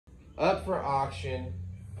Up for auction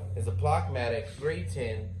is a Plockmatic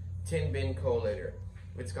 310 10-bin collator.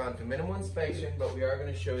 It's gone to minimal inspection, but we are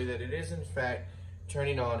going to show you that it is in fact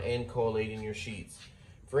turning on and collating your sheets.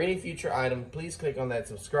 For any future item, please click on that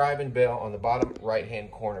subscribe and bell on the bottom right hand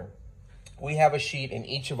corner. We have a sheet in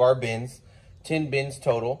each of our bins, 10 bins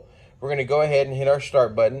total. We're going to go ahead and hit our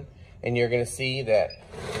start button, and you're going to see that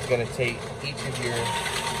it's going to take each of your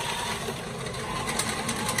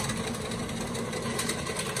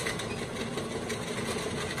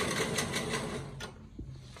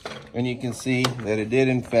and you can see that it did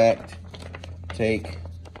in fact take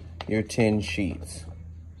your 10 sheets.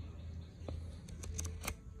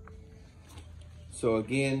 So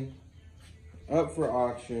again, up for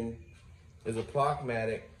auction is a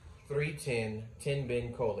Plockmatic 310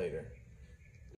 10-bin collator.